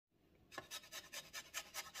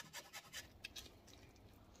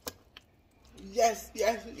Yes,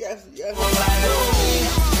 yes, yes, yes. All eyes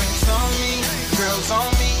on me, girls on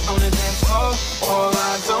me, on the dance floor. All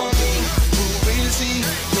eyes on me, who really see?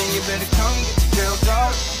 Then you better come get your girl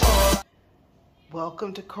dog.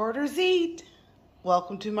 Welcome to Carter's Eat.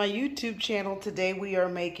 Welcome to my YouTube channel. Today we are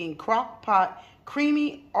making Crockpot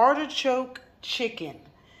creamy artichoke chicken.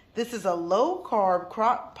 This is a low-carb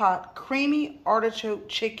Crockpot creamy artichoke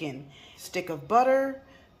chicken. Stick of butter,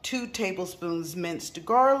 2 tablespoons minced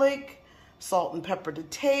garlic, salt and pepper to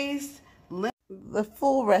taste. The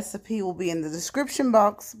full recipe will be in the description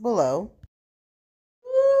box below.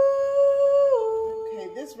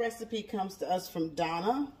 Okay, this recipe comes to us from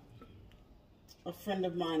Donna, a friend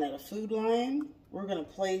of mine at a Food Lion. We're going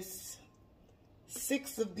to place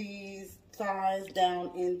 6 of these thighs down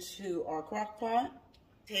into our crock pot.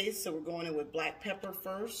 Okay, so we're going in with black pepper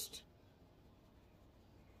first.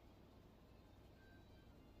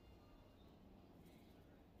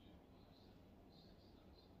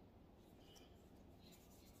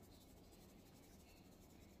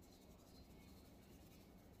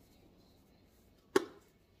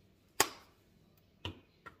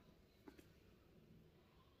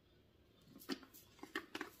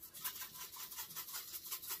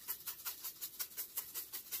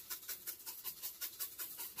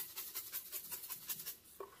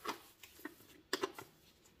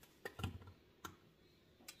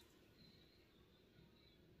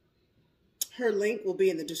 Her link will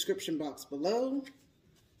be in the description box below.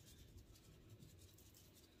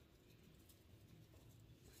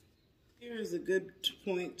 Here's a good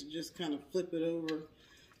point to just kind of flip it over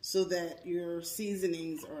so that your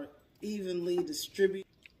seasonings are evenly distributed.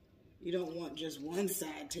 You don't want just one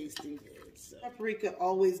side tasting good. So, paprika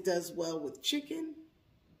always does well with chicken.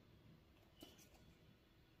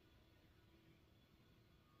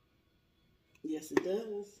 Yes, it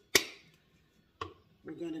does.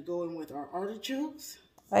 We're going to go in with our artichokes.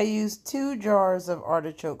 I used 2 jars of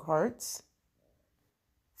artichoke hearts,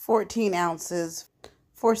 14 ounces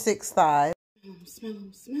for 6 thighs. Smell them, smell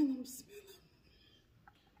them, smell them.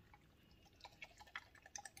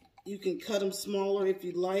 You can cut them smaller if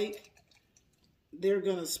you like. They're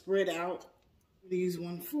going to spread out. Use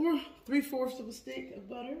 3/4 of a stick of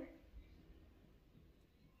butter.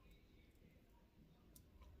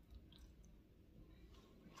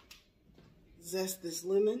 Zest this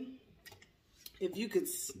lemon. If you could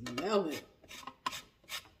smell it.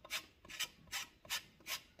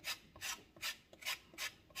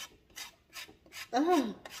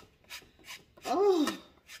 Oh. Oh.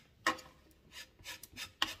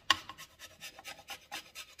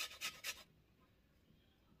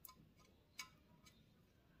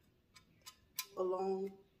 A long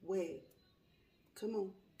way. Come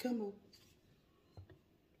on, come on.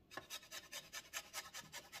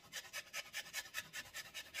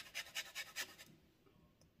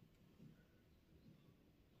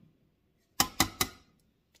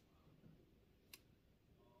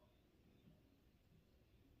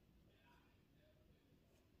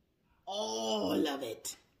 All of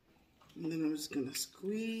it. And then I'm just going to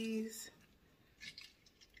squeeze.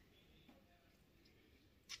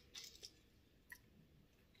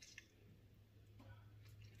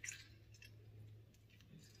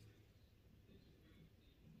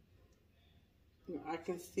 I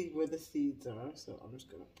can see where the seeds are, so I'm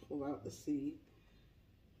just going to pull out the seed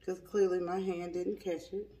because clearly my hand didn't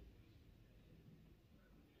catch it.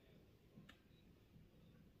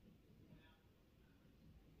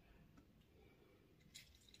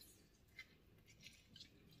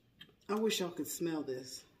 I wish y'all could smell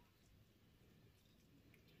this.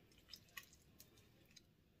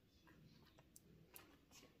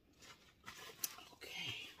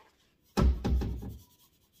 Okay.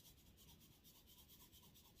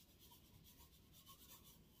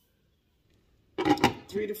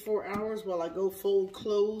 3 to 4 hours while I go fold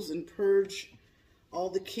clothes and purge all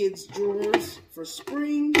the kids' drawers for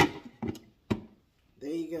spring.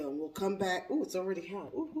 There you go. We'll come back. Oh, it's already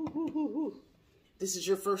hot. Ooh, ooh, ooh, ooh, ooh. This is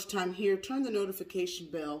your first time here, turn the notification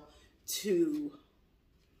bell to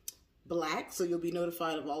black so you'll be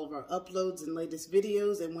notified of all of our uploads and latest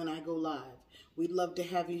videos and when I go live. We'd love to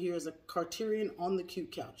have you here as a Carterian on the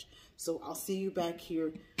cute couch. So I'll see you back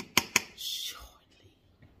here shortly.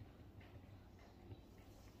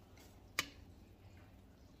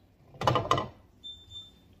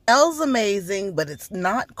 Smells amazing, but it's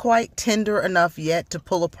not quite tender enough yet to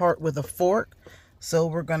pull apart with a fork. So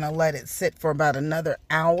we're going to let it sit for about another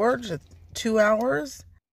hour to 2 hours.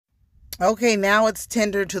 Okay, now it's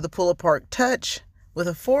tender to the pull apart touch with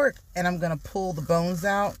a fork. And I'm going to pull the bones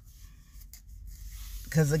out.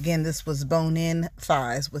 Because again, this was bone-in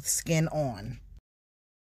thighs with skin on.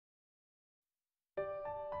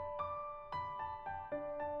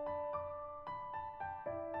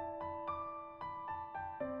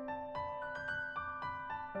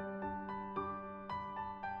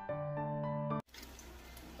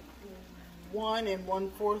 1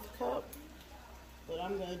 1/4 cup, but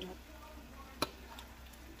I'm gonna do.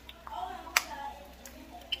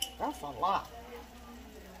 That's a lot.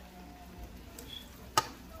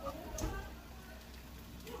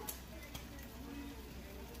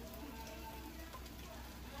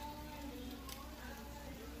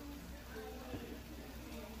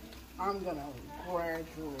 I'm gonna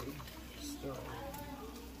gradually stir.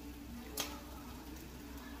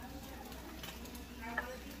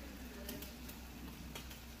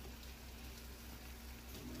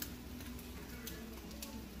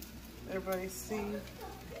 Everybody see?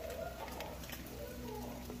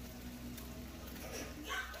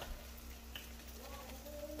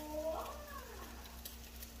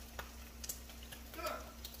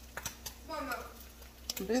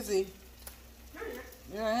 I'm busy.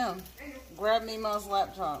 Here I am. Grab me my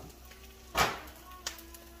laptop.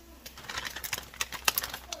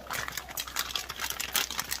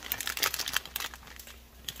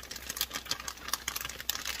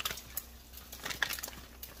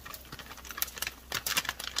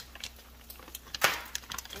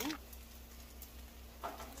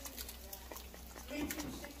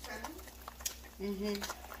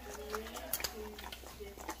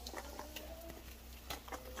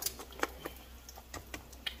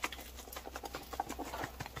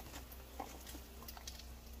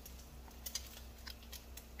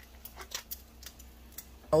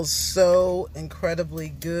 Smells so incredibly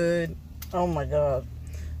good. Oh my god.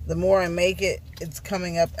 The more I make it, it's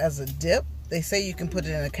coming up as a dip. They say you can put it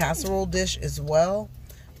in a casserole dish as well.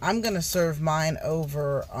 I'm gonna serve mine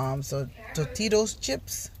over so Totitos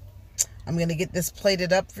chips. I'm gonna get this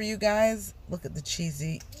plated up for you guys. Look at the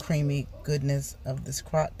cheesy, creamy goodness of this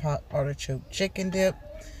Crockpot artichoke chicken dip.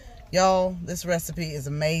 Y'all, this recipe is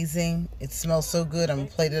amazing. It smells so good. I'm gonna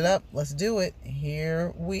plate it up. Let's do it.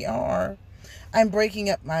 Here we are. I'm breaking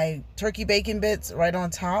up my turkey bacon bits right on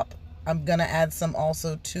top. I'm gonna add some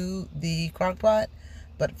also to the crock pot,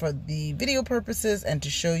 but for the video purposes and to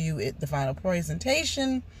show you the final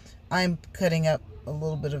presentation, I'm cutting up a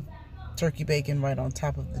little bit of turkey bacon right on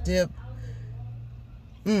top of the dip.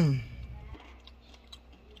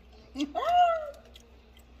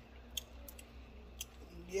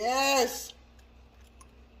 Yes.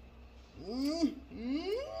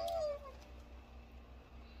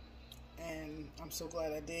 And I'm so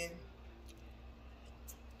glad I did.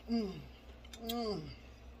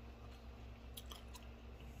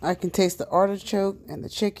 I can taste the artichoke and the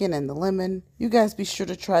chicken and the lemon. You guys be sure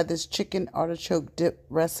to try this chicken artichoke dip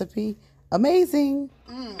recipe. Amazing.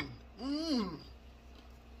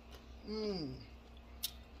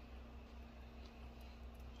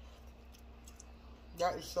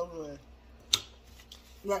 That is so good.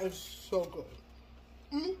 That is so good.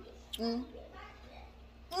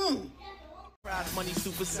 Prize money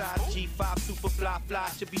supersized, G5 super fly,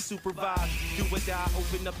 should be supervised. Do or die,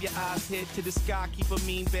 open up your eyes, head to the sky, keep a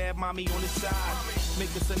mean bad mommy on the side. Make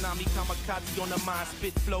a tsunami, kamikaze on the mind,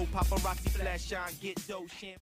 spit flow, paparazzi flash shine, get dough,